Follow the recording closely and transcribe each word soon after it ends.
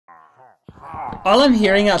All I'm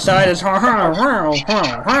hearing outside is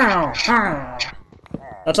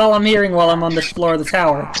that's all I'm hearing while I'm on this floor of the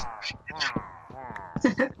tower.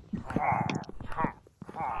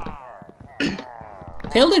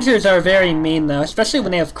 Pillagers are very mean though, especially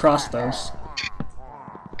when they have crossbows.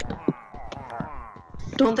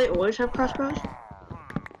 Don't they always have crossbows?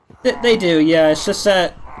 They do, yeah. It's just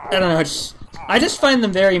that I don't know. I just find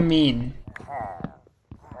them very mean.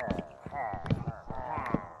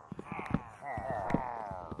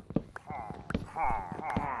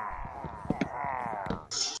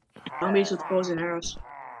 Zombies with bows and arrows.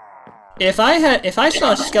 If I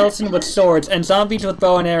saw a skeleton with swords and zombies with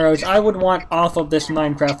bow and arrows, I would want off of this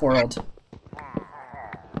Minecraft world.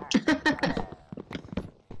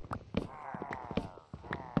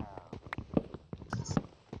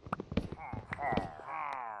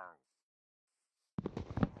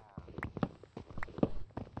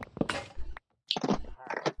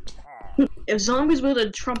 If zombies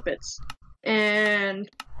wielded trumpets and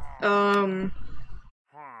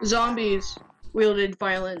zombies wielded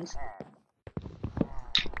violins,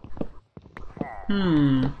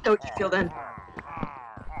 how would you feel then?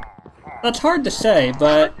 That's hard to say,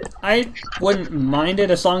 but I wouldn't mind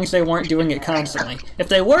it as long as they weren't doing it constantly. If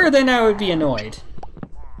they were, then I would be annoyed.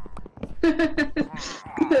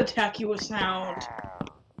 Attack you with sound.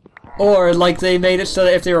 Or, like, they made it so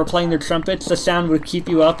that if they were playing their trumpets, the sound would keep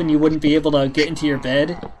you up and you wouldn't be able to get into your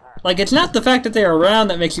bed. Like, it's not the fact that they're around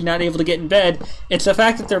that makes you not able to get in bed, it's the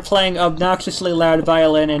fact that they're playing obnoxiously loud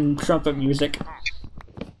violin and trumpet music.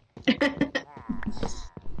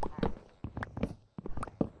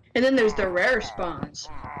 And then there's the rare spawns.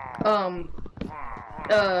 What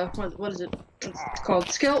is it? It's called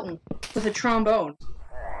skeleton with a trombone,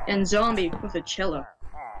 and zombie with a cello.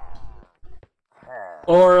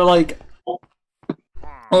 Or like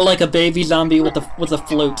a baby zombie with a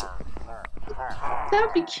flute. That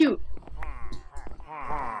would be cute.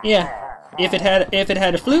 Yeah, if it had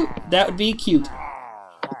a flute, that would be cute.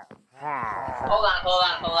 Hold on.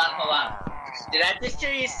 Did I just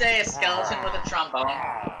hear you say a skeleton with a trombone?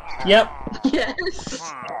 Yep.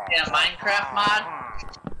 Yes. In a Minecraft mod?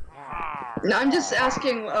 No, I'm just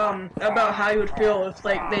asking about how you would feel if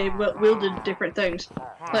like they wielded different things,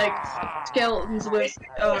 like skeletons with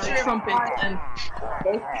trumpets and.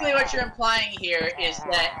 Basically, what you're implying here is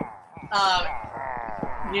that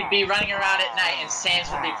you'd be running around at night and Sans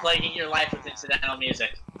would be plaguing your life with incidental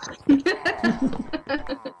music.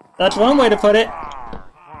 That's one way to put it.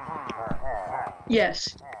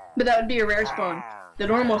 Yes, but that would be a rare spawn. The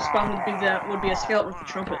normal spawn would be a skeleton with a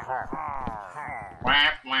trumpet.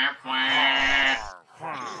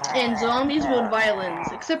 And zombies wield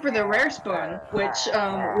violins, except for the rare spawn, which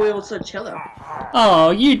wields a cello.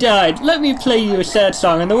 Oh, you died. Let me play you a sad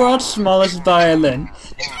song on the world's smallest violin.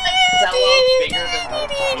 Cello bigger than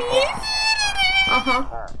most people. Uh-huh.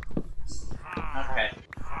 Okay.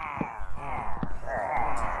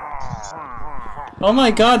 Oh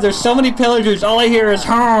my god, there's so many pillagers, all I hear is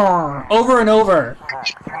 "Harr!" over and over.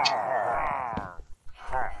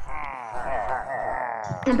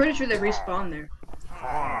 I'm pretty sure they respawn there.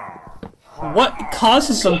 What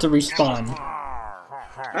causes them to respawn?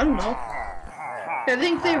 I don't know. I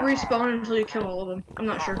think they respawn until you kill all of them. I'm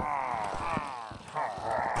not sure.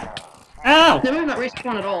 Ow! They might not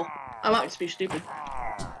respawn at all. I might just be stupid.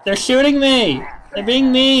 They're shooting me! They're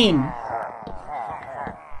being mean!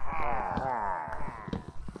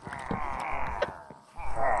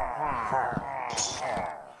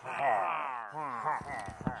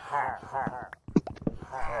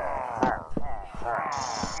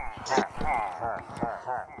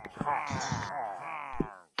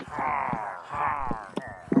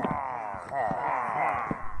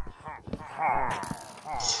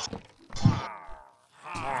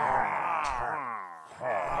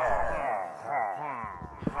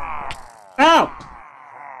 Ow!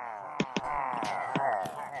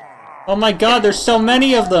 Oh my god, there's so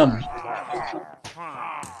many of them!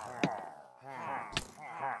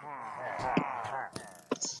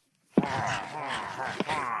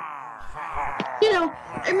 You know,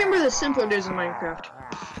 I remember the simpler days of Minecraft.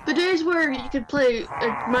 The days where you could play a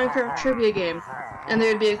Minecraft trivia game, and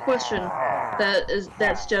there'd be a question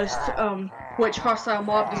that's just, which hostile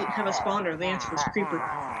mob doesn't have a spawner? The answer was Creeper.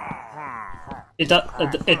 It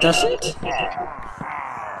doesn't?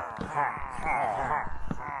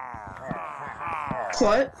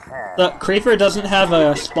 What? The creeper doesn't have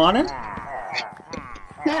a spawner?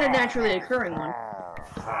 Not a naturally occurring one.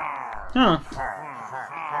 Huh.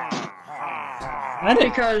 I didn't...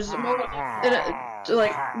 Because,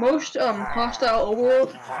 most hostile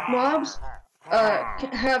overworld mobs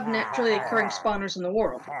have naturally occurring spawners in the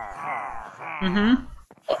world. Mm-hmm.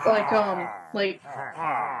 Like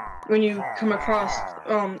when you come across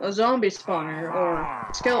a zombie spawner or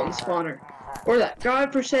skeleton spawner or that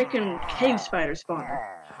godforsaken cave spider spawner.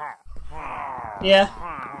 Yeah.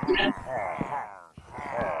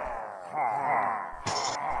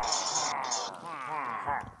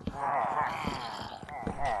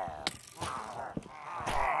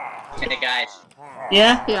 Hey guys,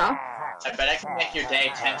 Yeah? Yeah. I bet I can make your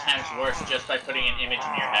day 10 times worse just by putting an image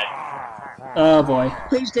in your head. Oh boy.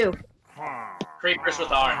 Please do. Creepers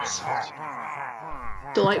with arms.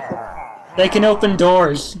 Delightful. They can open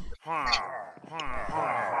doors.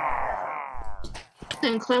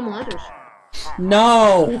 And clam letters.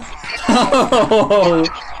 No! Oh,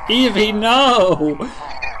 Evie, no!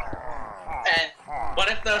 And what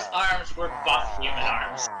if those arms were buff human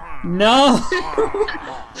arms? No!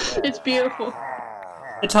 It's beautiful.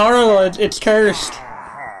 It's horrible. It's cursed.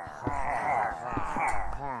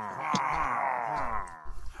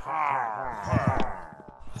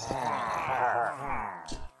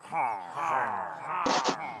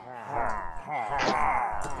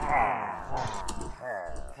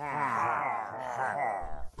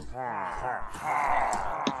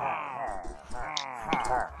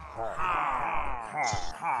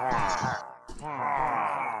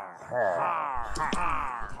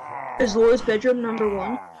 Is Laura's bedroom number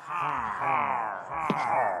 1?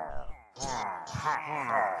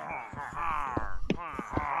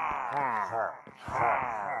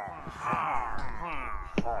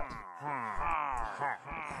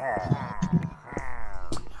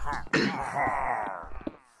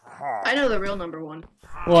 I know the real number 1.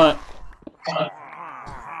 What?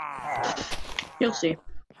 You'll see.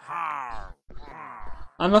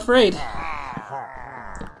 I'm afraid.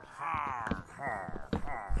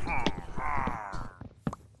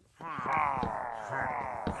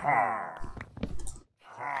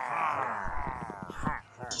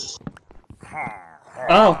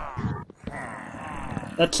 Oh.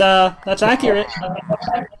 That's accurate.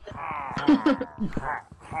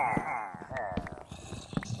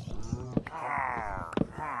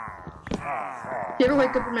 If you ever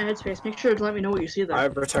wake up in my headspace, make sure to let me know what you see there.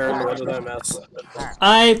 I've returned. What did I miss?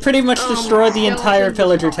 I pretty much destroyed the entire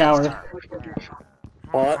pillager tower.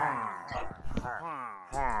 What?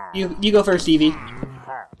 You go first, Evie.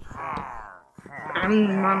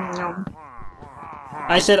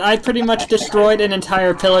 I said I pretty much destroyed an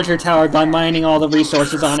entire pillager tower by mining all the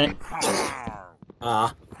resources on it.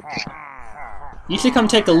 You should come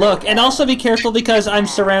take a look, and also be careful because I'm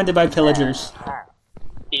surrounded by pillagers.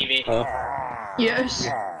 Evie. Yes.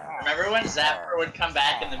 Remember when Zapper would come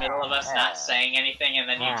back in the middle of us not saying anything and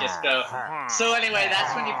then you just go, so anyway,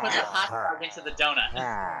 that's when you put the hot dog into the donut.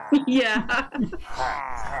 Yeah.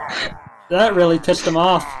 That really pissed him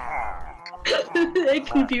off. It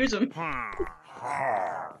confused him.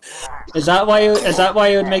 Is that why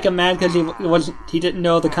it would make him mad because he didn't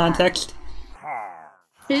know the context?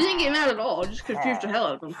 He didn't get mad at all, just confused the hell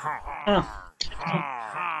out of him. Oh.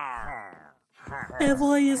 The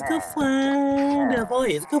boy is good fun. The boy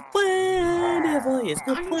is good fun. The boy is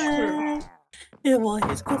good fun. The boy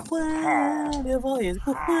is good fun. The boy is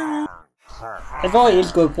good fun. The boy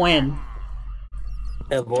is good when.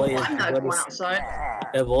 The boy is I'm the not going goodest. outside.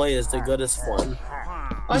 The boy is the goodest one.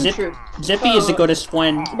 Untrue. Zippy is the goodest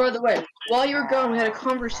when. By the way, while you were gone, we had a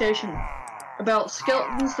conversation about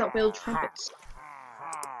skeletons that wield trumpets.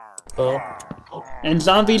 Oh. And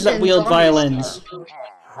zombies that And wield zombies. violins.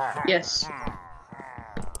 Yes.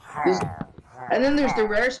 And then there's the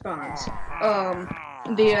rare spawns.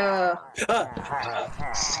 The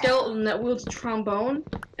skeleton that wields a trombone,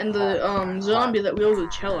 and the zombie that wields a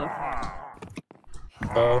cello.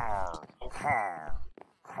 Oh.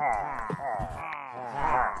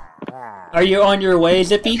 Are you on your way,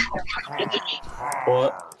 Zippy?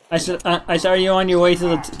 What? I said, are you on your way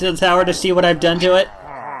to the tower to see what I've done to it?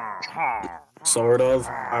 Sort of.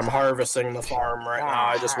 I'm harvesting the farm right now.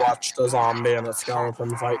 I just watched a zombie and a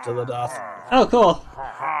skeleton fight to the death. Oh, cool.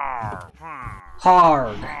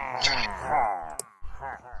 Hard.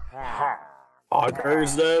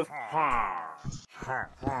 Augers, Dave?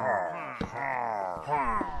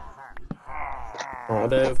 Oh,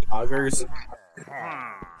 Dave, augers.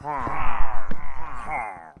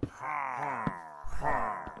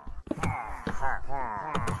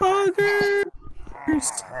 Augers!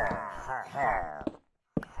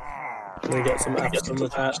 Can we get some F's in the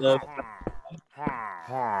chat, Dave?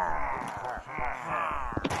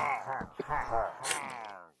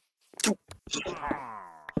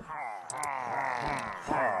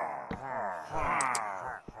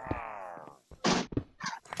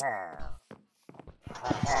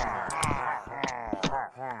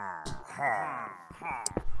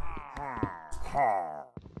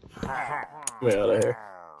 Get out of here.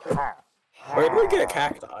 Where did we get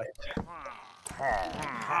cacti?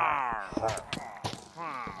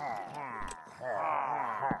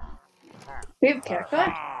 We have cacti?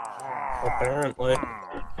 Apparently.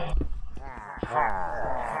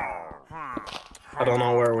 I don't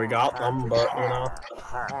know where we got them, but you know.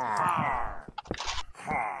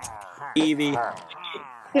 Evie,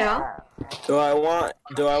 Yeah. do I want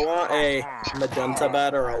a magenta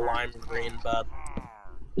bed or a lime green bed?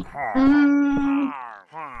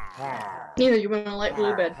 Neither. You want a light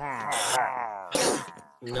blue bed.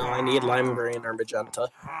 No, I need lime green or magenta.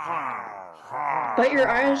 But your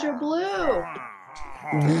eyes are blue.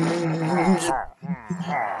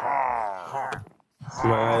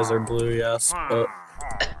 My eyes are blue, yes, but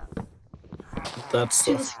that's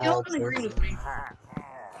See, the the skeleton agreed with me.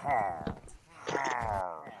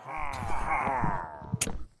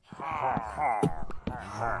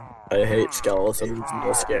 I hate skeletons in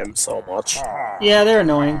this game so much. Yeah, they're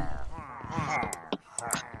annoying.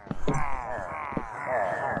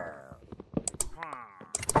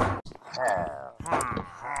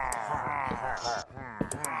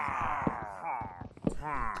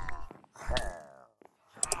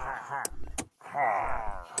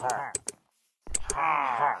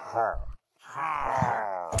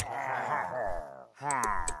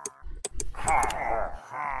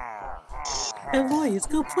 A voice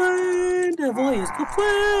go plan, a voice go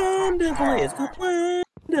plan, a voice go plan,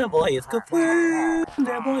 a voice go plan,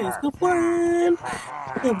 a voice go plan,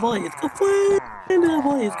 a voice go plan, a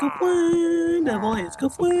voice go plan, a voice go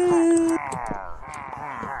plan.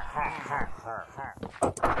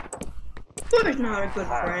 Who's not a good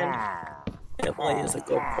friend? A voice is a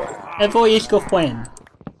good plan. Evo is good friend.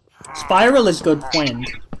 Spiral is good friend.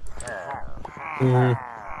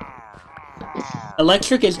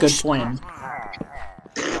 Electric is good friend.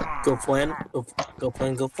 Go plan, go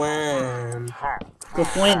plan, go plan. Good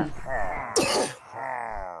friend.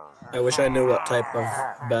 I wish I knew what type of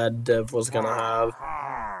bed Div was gonna have.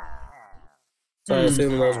 So I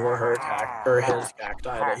assume those were his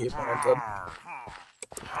cacti that he planted.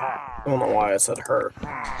 I don't know why I said her.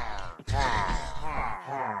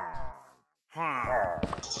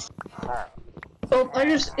 Oh, I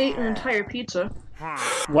just ate an entire pizza.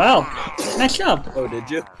 Wow. Nice job. Oh, did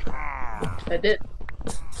you? I did.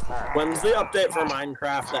 When's the update for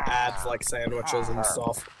Minecraft that adds like sandwiches and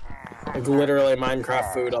stuff? Like literally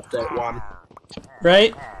Minecraft food update 1.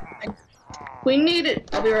 Right? We need it.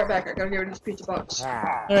 I'll be right back. I gotta get rid of this pizza box.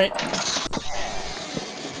 Alright.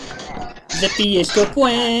 Zippy is good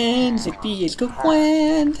friend. Zippy is good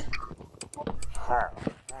friend.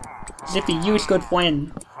 Zippy, you is good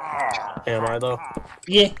friend. Am I though?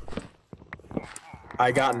 Yeah.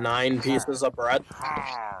 I got 9 pieces of bread.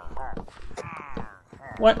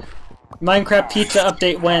 What? Minecraft pizza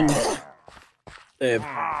update when? Dave,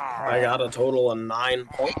 I got a total of 9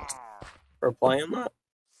 points for playing that.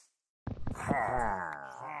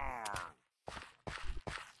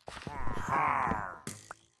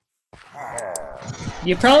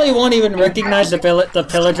 You probably won't even recognize the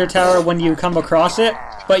pillager tower when you come across it,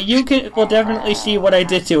 but you will definitely see what I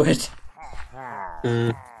did to it.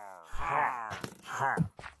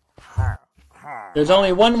 There's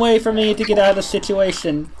only one way for me to get out of the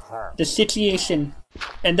situation,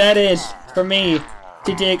 and that is for me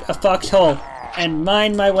to dig a foxhole and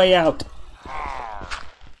mine my way out.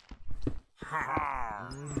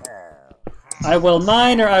 I will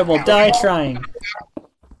mine or I will die trying.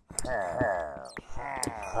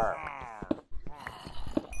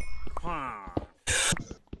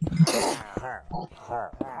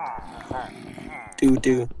 Do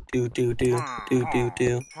do do do do do do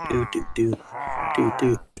do do do do do do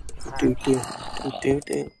do do do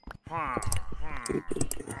do.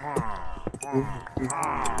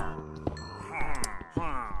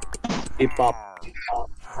 Beep bop.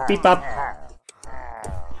 Beep up.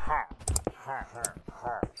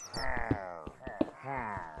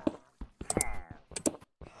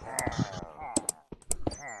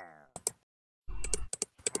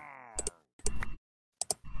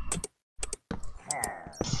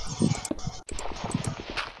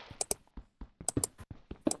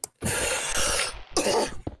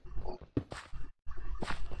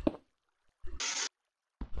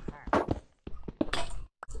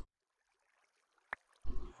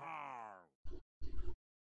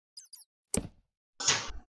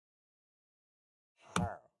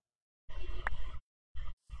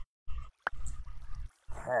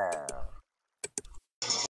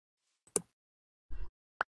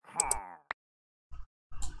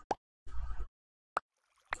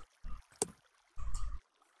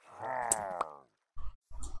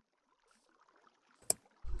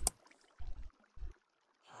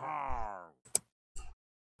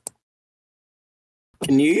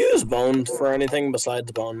 Can you use bones for anything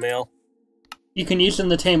besides bone meal? You can use them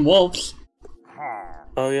to tame wolves.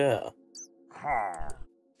 Oh yeah. I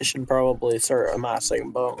should probably start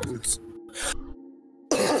amassing bones.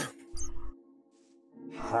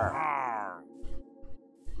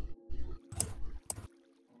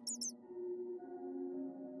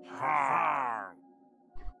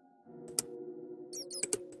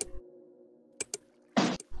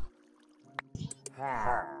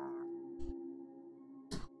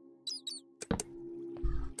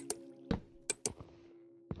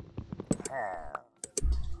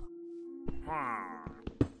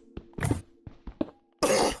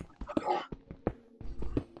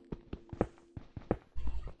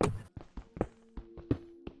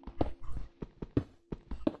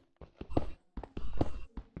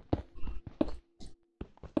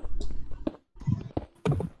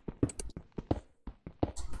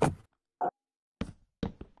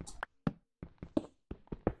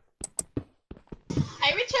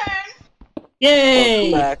 I return!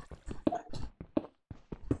 Yay! Back.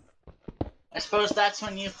 I suppose that's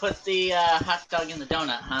when you put the hot dog in the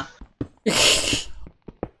donut, huh?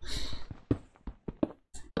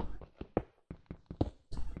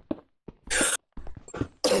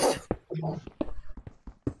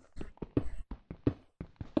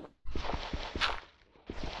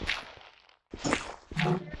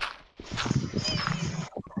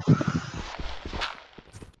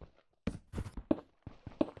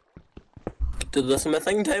 Did the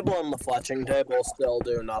smithing table and the fletching table still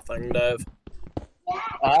do nothing, Dave?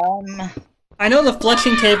 I know the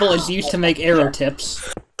fletching table is used to make arrow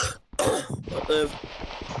tips. Dave?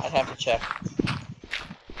 I'd have to check.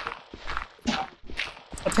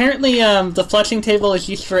 Apparently, the fletching table is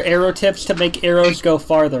used for arrow tips to make arrows go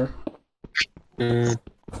farther. Hmm.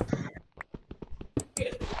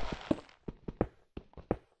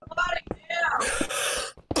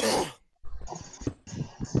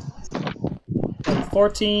 Level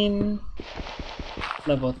 14,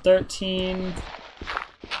 level 13,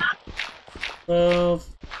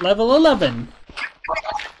 12, level 11.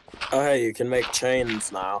 Oh hey, you can make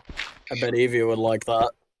chains now. I bet Evie would like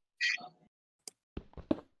that.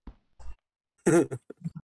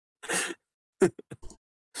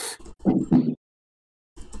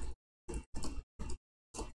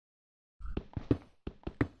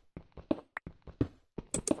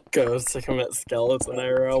 Goes to commit skeleton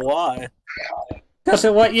arrow. Why? Because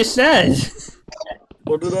of what you said.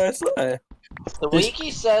 What did I say? The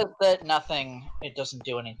wiki says that nothing, it doesn't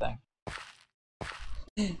do anything.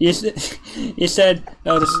 You said,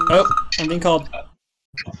 oh, I'm being called.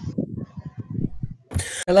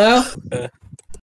 Hello?